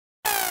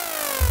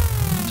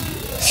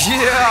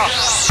Yeah,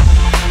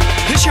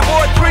 it's your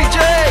boy 3J.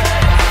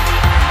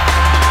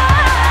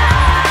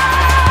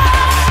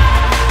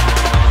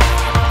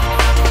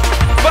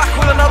 Back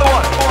with another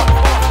one.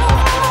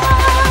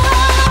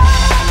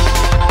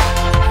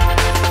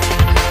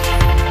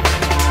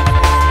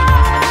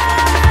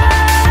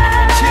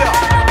 Yeah,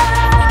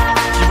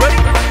 you ready?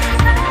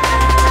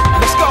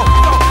 Let's go.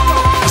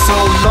 For so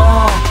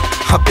long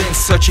I've been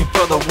searching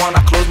for the one.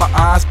 I closed my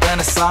eyes,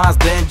 fantasized,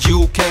 then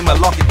you came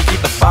along. You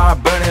keep the fire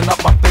burning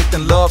up, my faith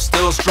and love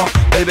still strong.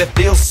 Baby, it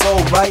feels so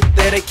right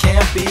that it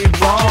can't be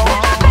wrong.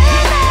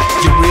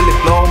 You really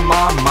blow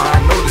my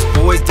mind. Know this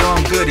boy's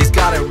done good, he's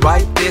got it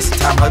right this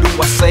time. How do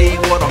I say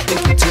what I'm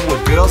thinking to a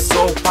girl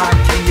so fine?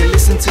 Can you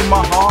listen to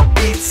my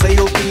heartbeat? Say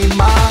you'll be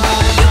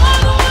mine.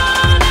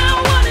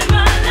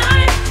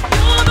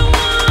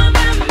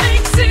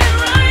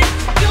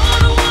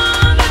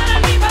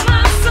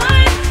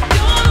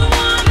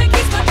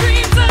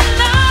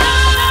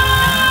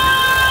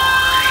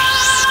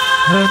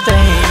 Earth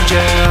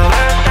angel,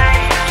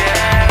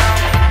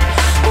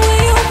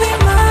 will you be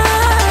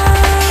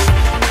mine?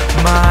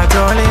 My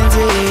darling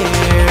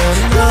dear,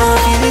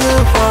 love you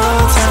for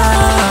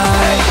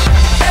time.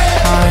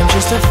 I'm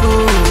just a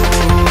fool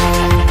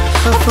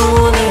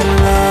in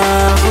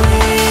love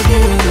with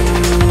you.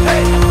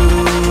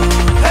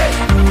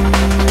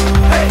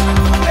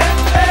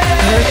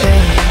 Earth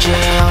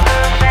angel,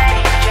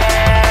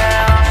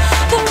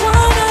 the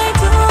one I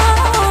adore.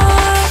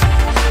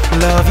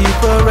 Love you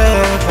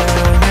forever.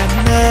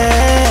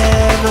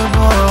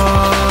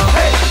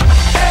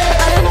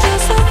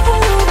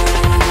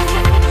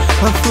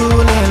 A fool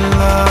in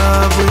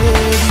love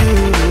with you.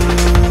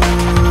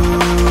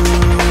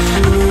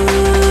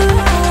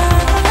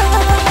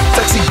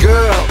 Sexy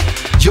girl,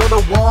 you're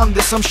the one.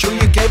 This I'm sure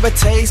you gave a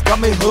taste. Got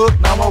me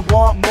hooked, now I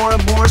want more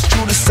and more. It's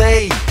true to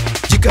say,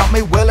 you got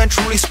me well and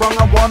truly sprung.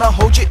 I wanna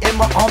hold you in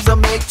my arms and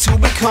make two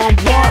become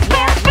one.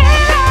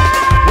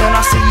 When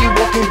I see you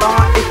walking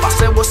by, if I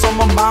said what's on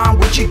my mind,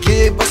 would you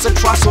give us a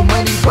try so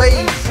many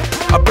ways?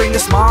 I bring a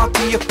smile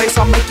to your face,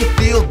 I'll make you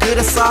feel good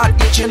inside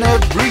each and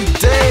every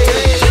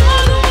day.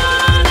 You're the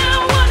one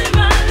I want in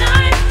my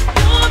life.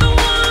 You're the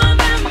one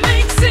that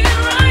makes it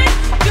right.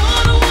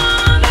 You're the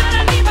one that I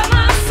need by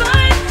my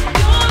side.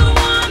 You're the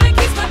one that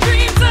keeps my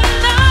dreams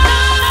alive.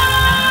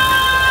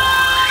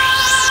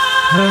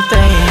 Earth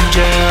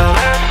angel,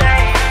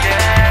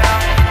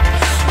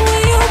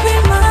 will you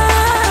be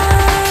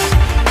mine?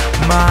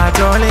 My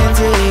darling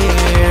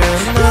dear,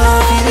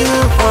 love you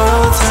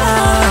for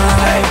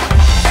time.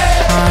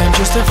 I'm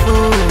just a fool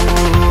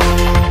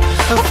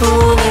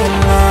in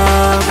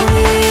love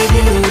with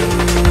you.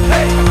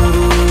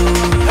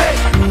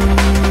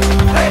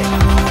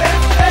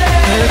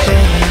 Earth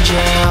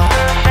angel,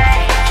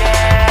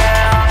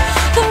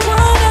 the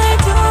one I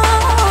adore.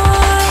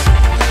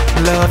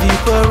 Love you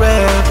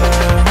forever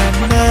and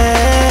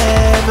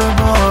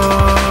nevermore.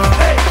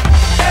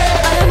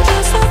 I'm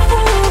just a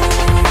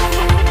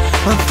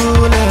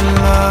fool in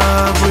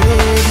love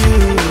with you.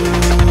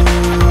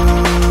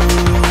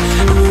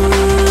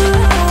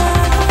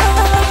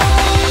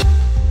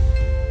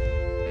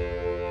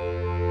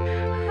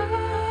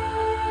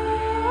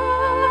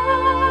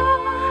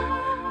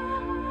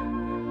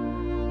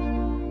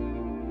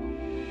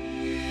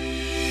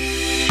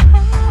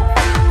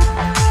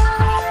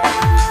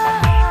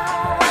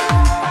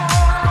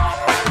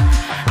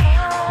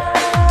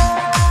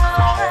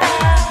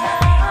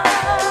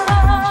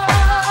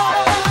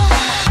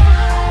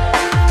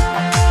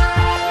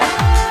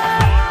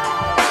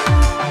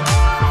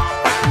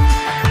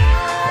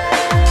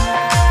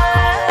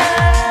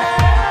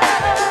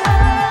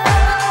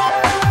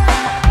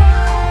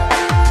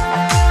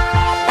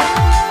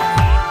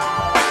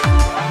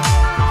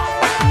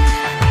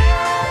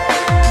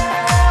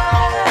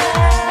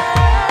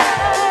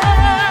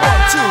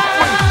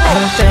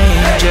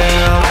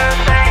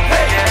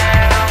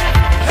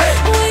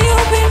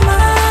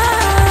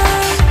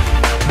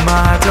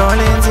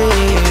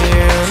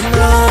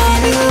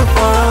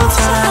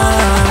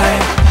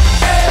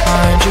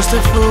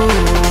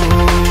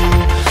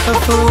 A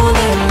fool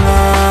in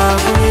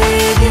love.